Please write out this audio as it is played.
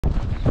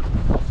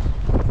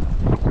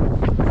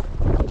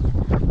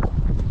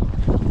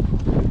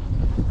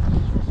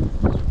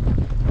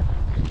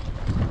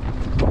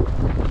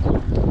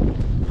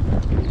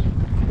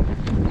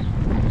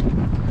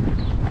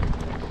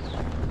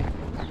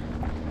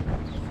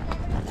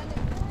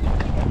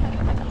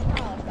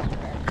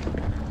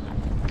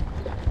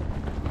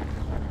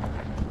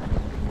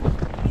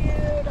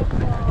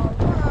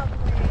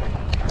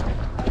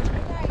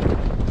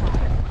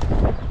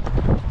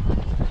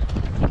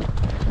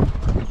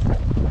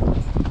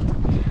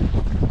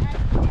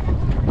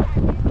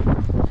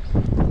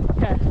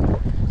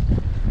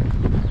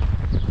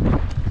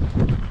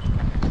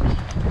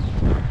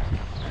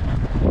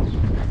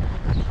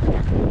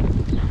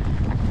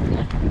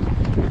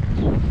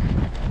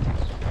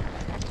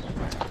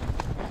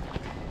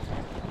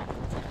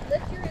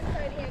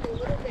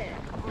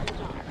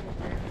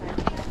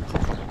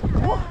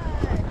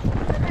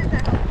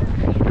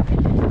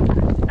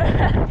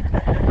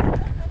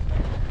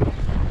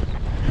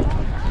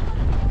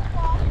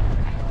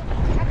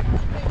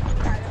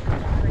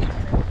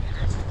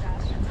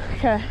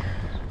Okay.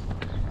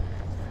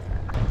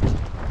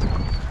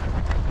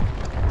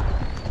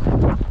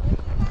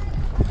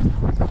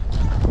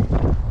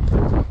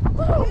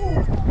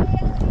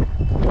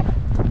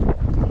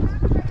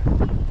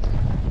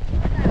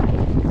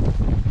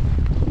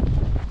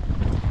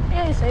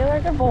 Hey, sailor,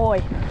 good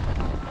boy.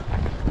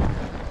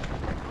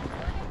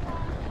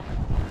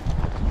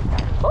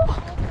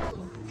 Oh.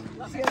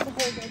 She has the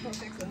whole GoPro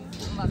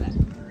fixed. Love it.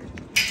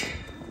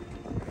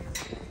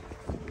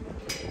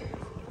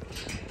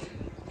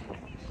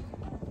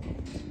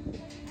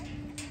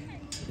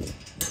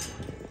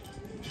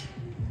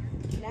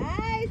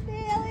 Nice,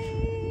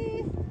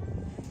 Bailey!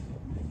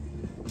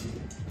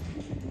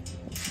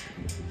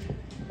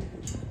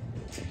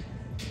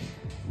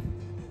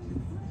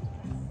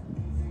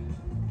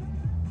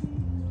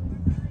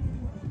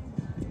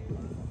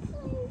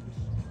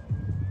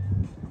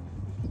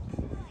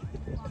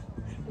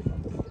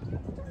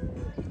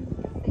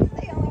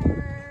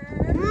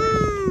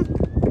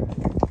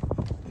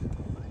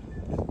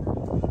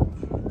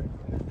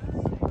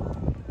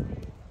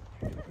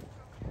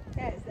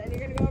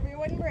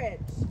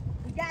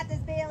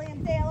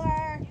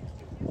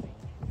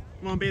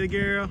 Come on, baby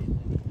girl. Good,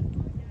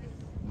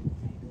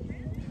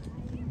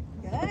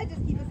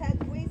 just keep his head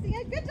facing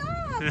it. Good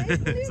job! Nice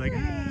It's like,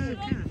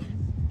 maneuvering.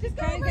 Just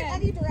go over in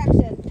any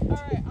direction.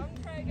 Alright, I'm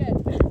trying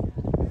again.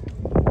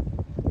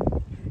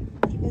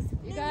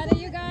 You got it,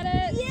 you got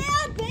it.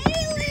 Yeah,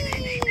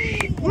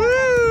 Bailey!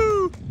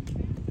 woo!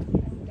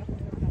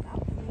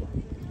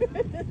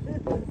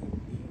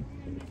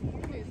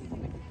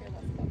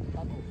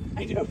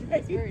 I know, right? I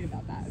was worried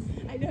about that.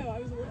 I know, I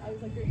was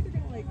like, they're either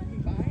gonna like be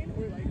fine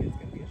or like it's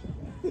gonna be a show.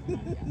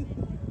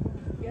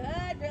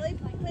 Good, really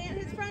plant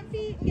his front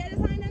feet and get his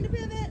hind end to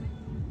pivot.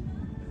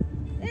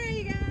 There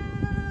you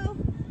go.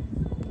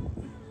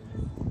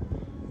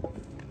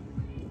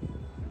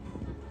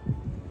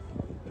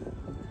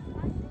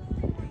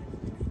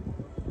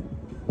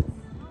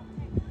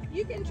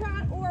 You can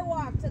trot or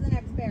walk to the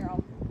next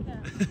barrel.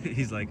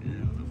 He's like, I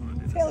don't know if I wanna do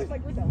this. Taylor's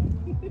like, we're done.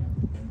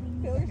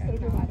 Taylor's so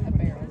dramatic. A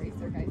barrel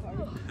racer, guys.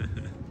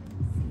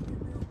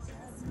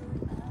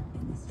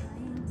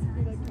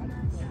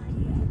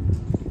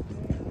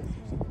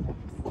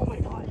 Oh my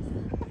god.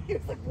 He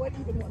was like, what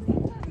even was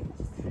that?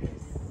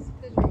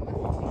 The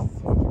drama.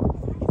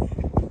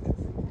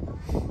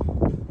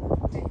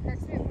 It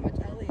cracks me up how much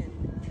Elliot.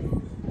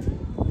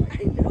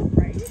 I know,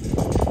 right?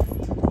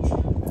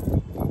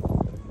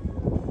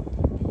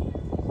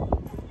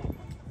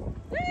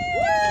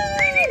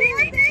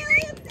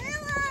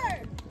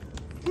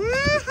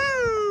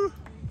 Woohoo!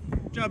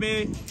 Good job,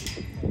 baby.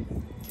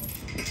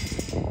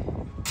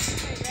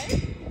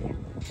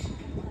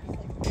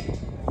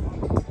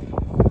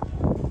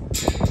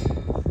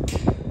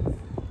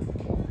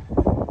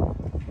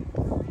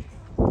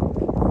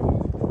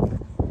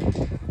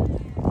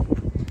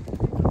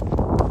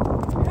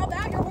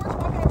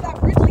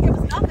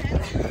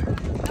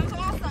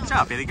 Good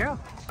job, baby girl.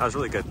 That was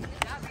really good.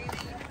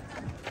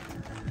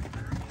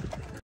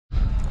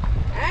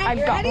 I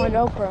got my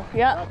GoPro.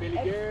 Yep.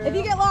 If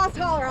you get lost,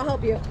 holler, I'll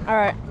help you.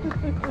 Alright.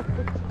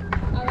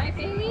 Alright,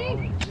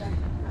 baby.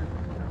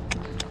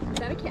 Is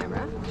that a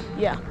camera?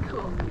 Yeah.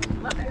 Cool.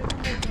 Love it.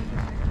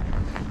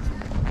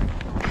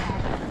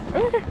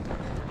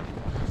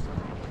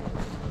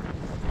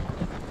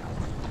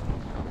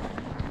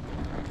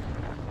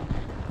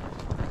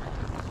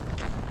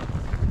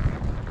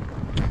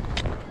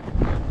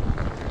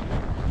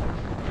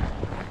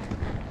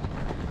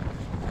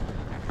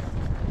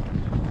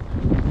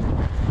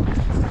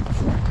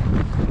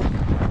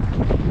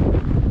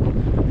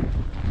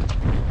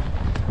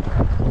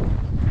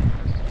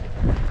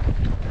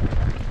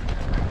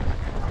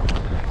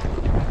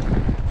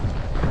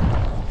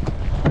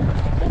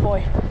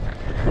 Boy.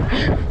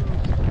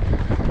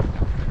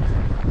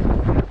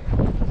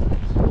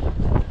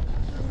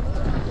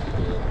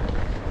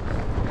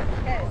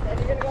 Okay, so you're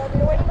gonna go over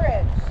the wooden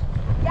bridge.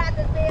 You got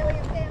this, Bailey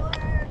and Taylor.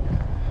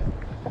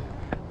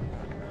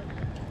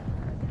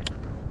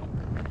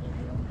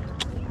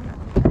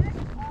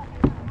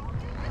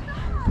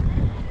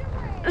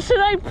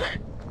 Should I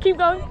keep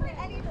going? Over in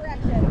any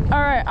direction.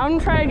 Alright, I'm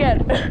gonna try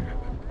again.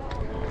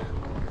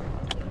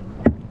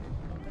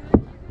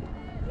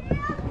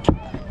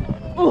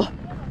 Ooh.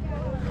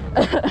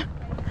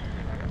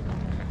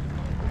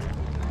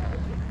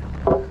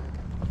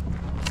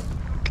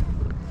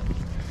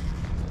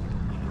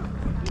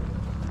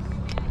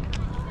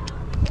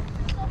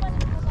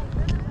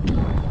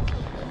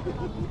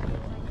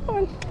 Come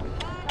on.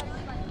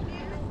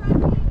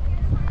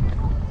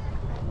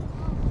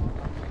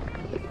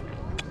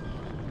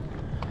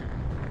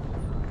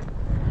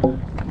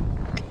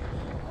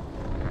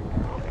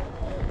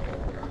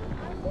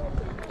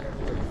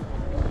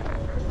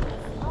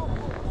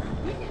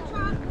 You can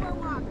trot or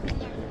walk to the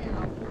next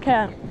barrel.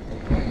 Okay.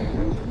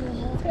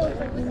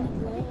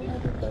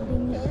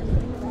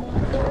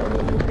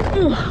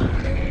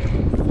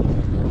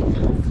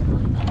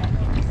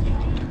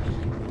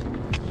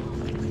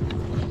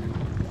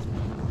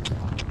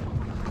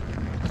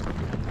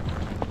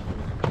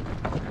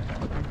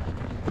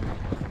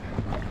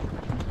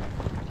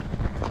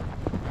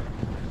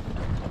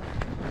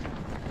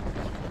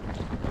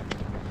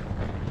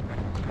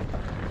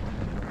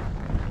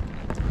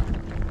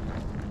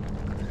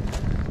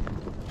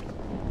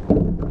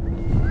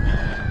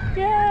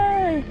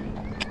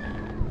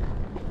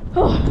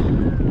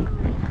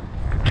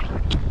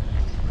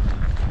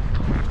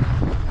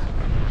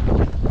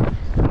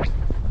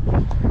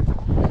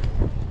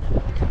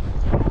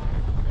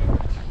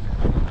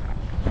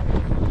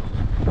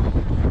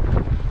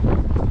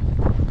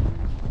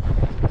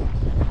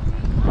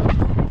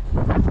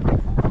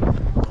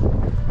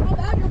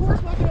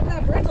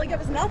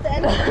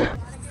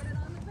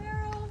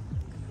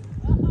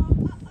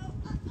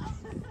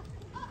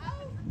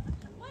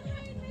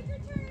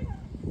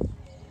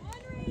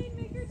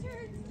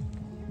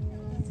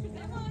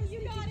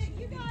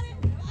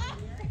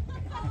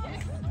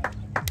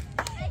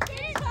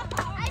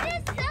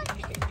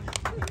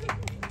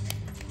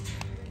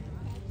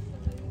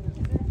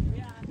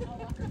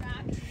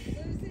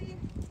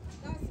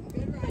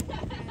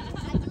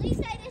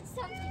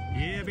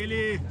 Yeah,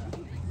 Billy.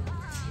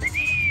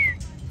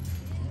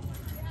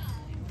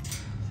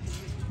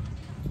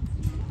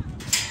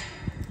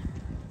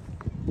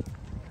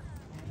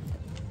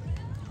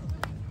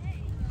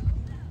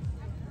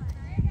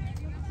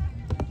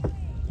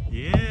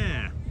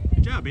 Yeah.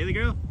 Good job, Bailey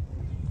girl.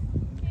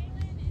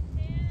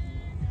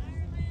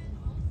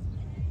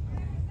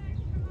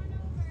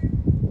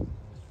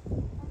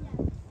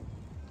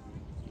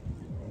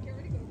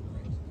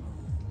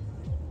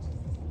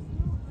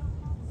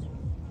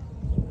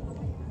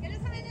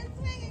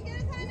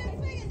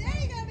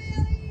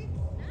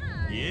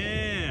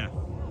 Yeah.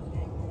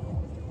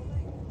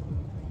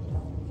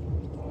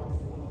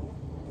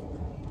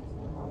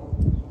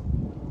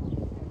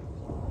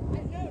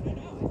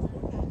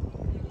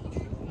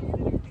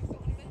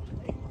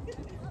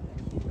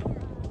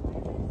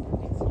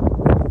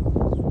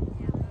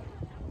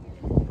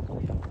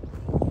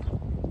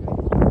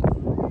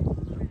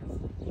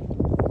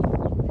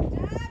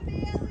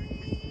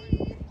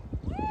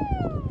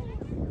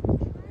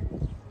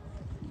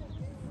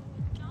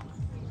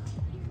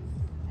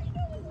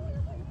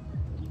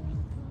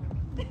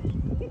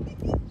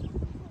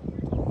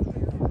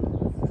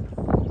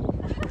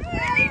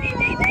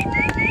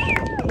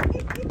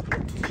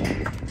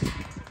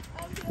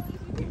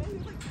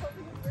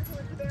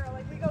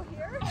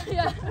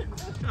 Yeah.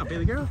 Good job,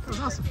 Bailey girl. That was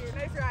awesome.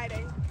 Nice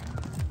riding.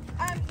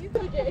 You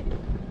PJ.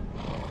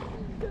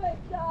 Good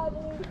job,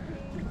 Lucy.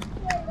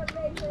 Way to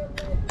make it,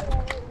 Lucy.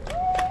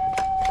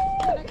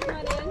 Wanna come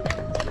on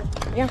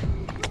in? Yeah.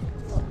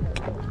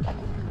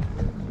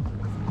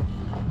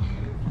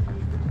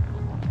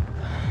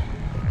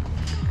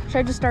 Should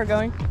I just start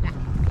going?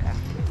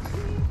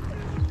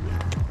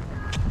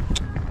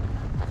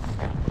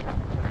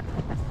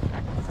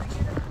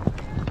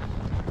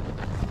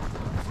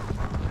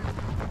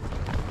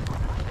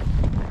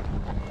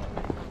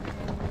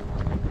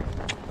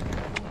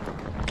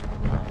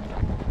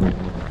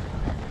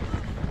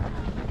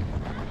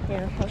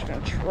 Yeah, I was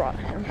gonna trot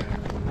him.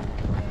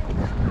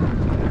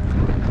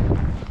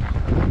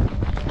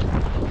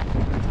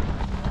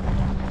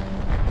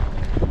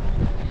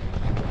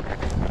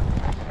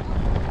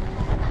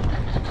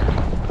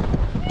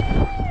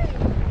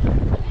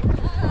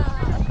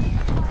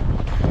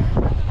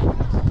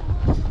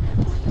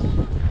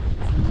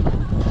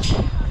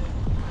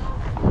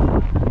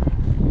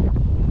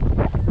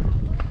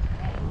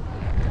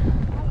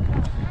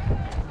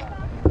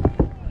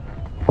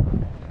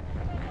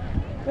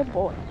 Good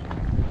boy.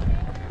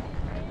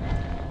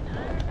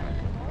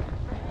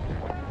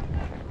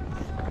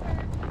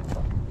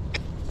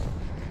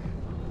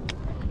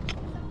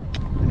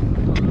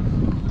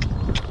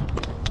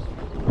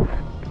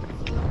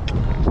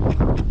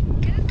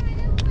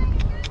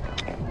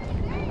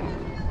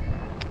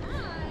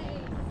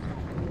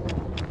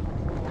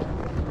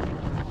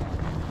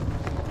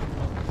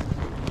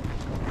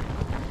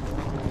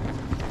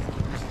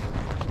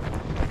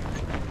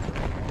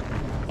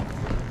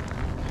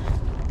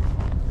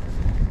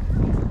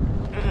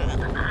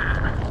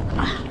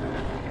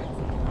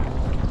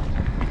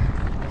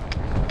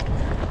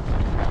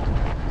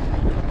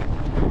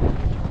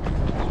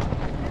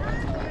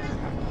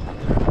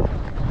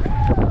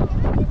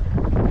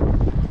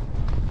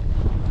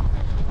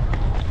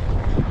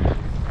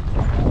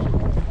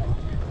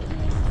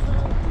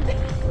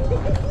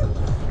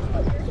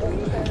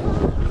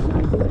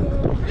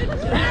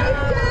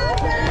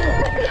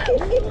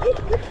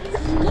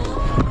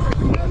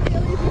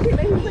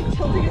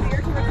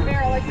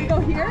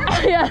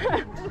 Yeah.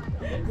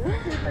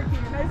 Super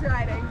cute. Nice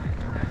riding.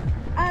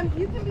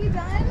 You can be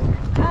done.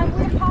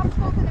 We have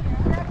popsicles and a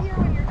grab here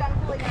when you're done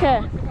pulling out.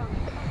 Okay.